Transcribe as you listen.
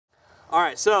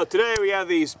Alright, so today we have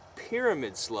these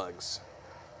pyramid slugs,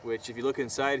 which if you look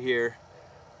inside here,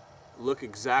 look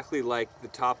exactly like the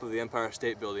top of the Empire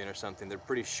State Building or something. They're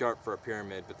pretty sharp for a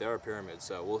pyramid, but they are a pyramid,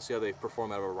 so we'll see how they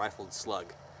perform out of a rifled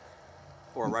slug.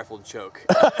 Or a rifled choke.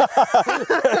 Let's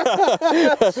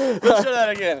show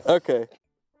that again. Okay.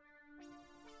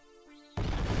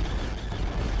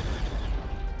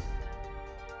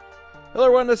 Hello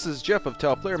everyone, this is Jeff of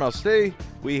TAOFLEDERMAUS. Today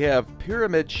we have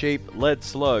pyramid-shaped lead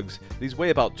slugs. These weigh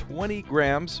about 20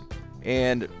 grams,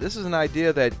 and this is an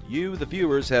idea that you, the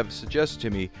viewers, have suggested to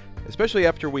me, especially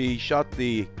after we shot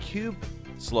the cube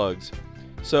slugs.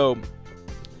 So,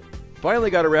 finally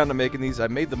got around to making these. I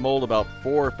made the mold about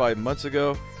 4 or 5 months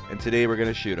ago, and today we're going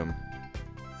to shoot them.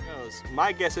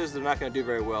 My guess is they're not going to do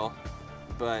very well,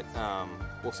 but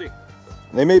we'll see.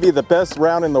 They may be the best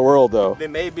round in the world, though. They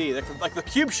may be. They're like the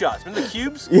cube shots. Remember the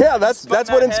cubes? Yeah, that's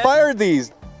what inspired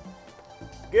these.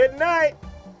 Good night.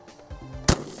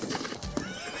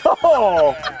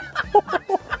 Oh!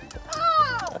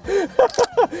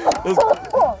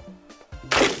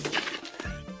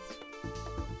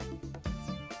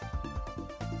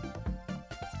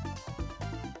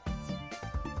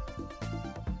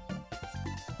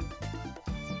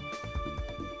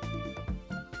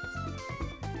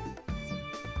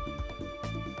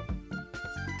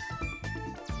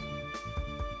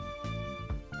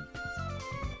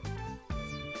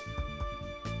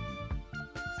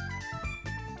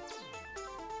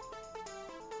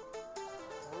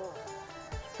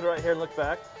 Put it right here and look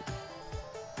back.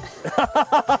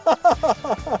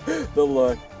 The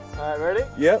look. All right, ready?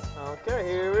 Yep. Okay,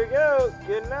 here we go.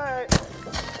 Good night.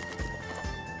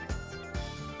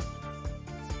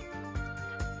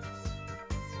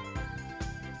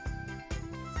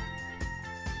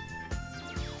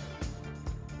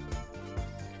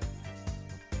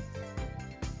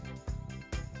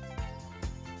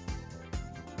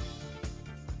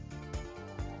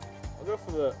 I'll go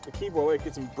for the keyboard way to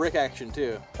get some brick action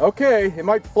too. Okay, it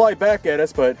might fly back at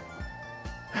us, but...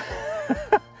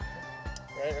 Okay,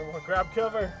 everyone grab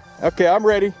cover. Okay, I'm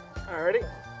ready. All right, ready?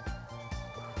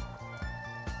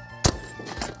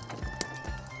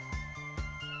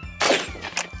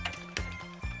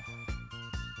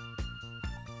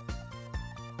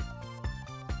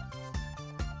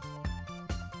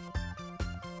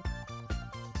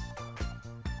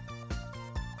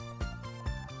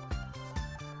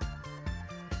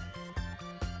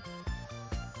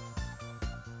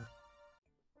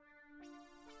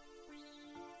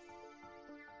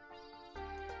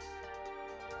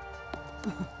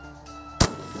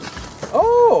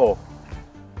 Oh!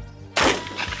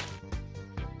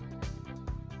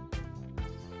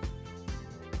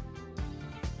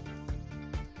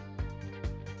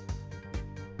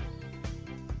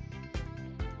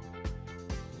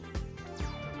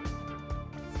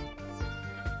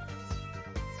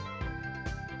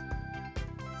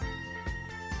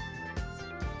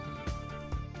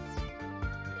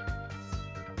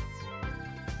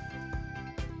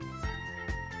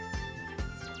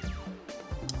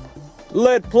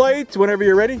 Lead plates, whenever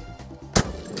you're ready.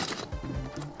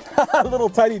 A little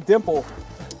tiny dimple.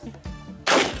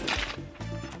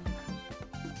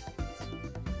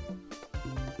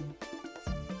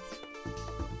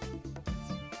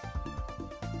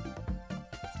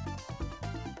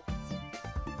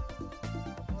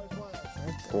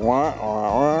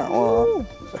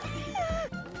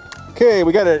 Okay,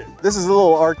 we got this is a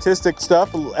little artistic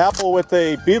stuff, a little apple with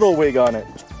a beetle wig on it.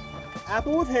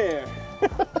 Apple with hair.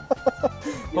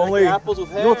 Only like apples with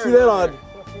hair. You don't see that on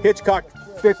Hitchcock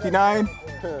 59.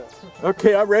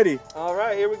 Okay, I'm ready. All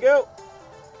right, here we go.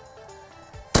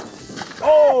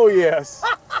 Oh yes.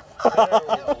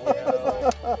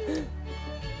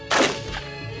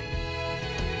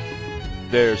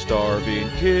 They're starving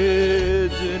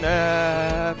kids in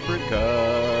Africa.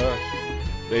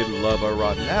 They love a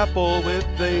rotten apple with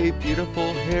a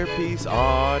beautiful hairpiece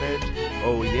on it.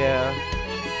 Oh yeah.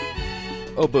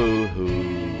 Oh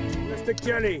boo-hoo. Ballistic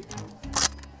Jenny.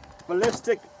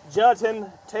 Ballistic gelatin,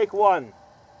 take one.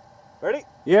 Ready?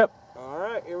 Yep. All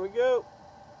right, here we go.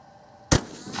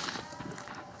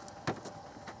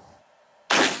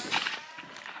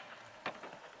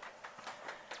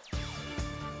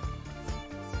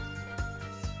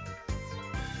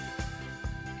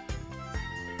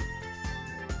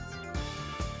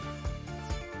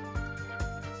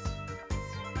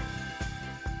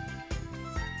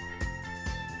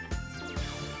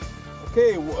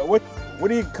 Okay, what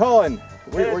are you calling?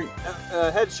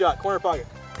 Headshot, corner pocket.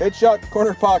 Headshot,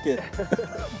 corner pocket.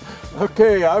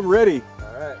 Okay, I'm ready.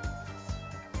 All right.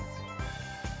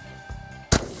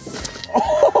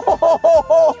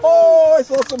 Oh,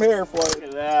 still some hair for Look it.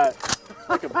 at that.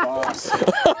 Like a boss.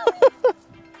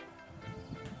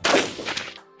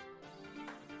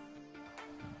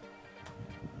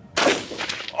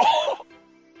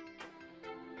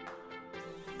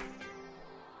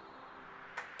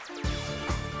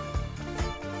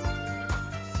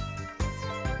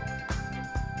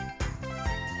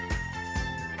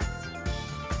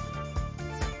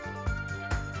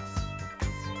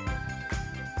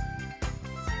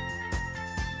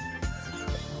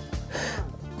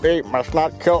 Ape must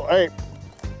not kill ape.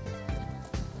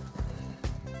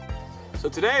 So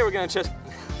today we're gonna test.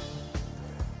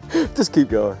 Just keep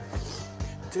going.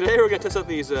 Today we're gonna test out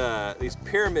these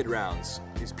pyramid rounds,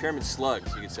 these pyramid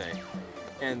slugs, you could say,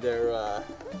 and they're.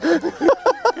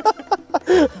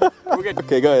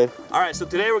 Okay, go ahead. All right, so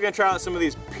today we're gonna try out some of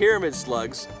these pyramid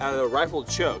slugs out of the rifled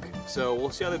choke. So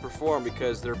we'll see how they perform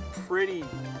because they're pretty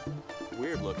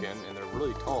weird looking and they're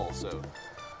really tall. So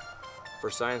for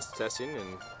science testing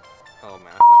and oh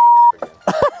man.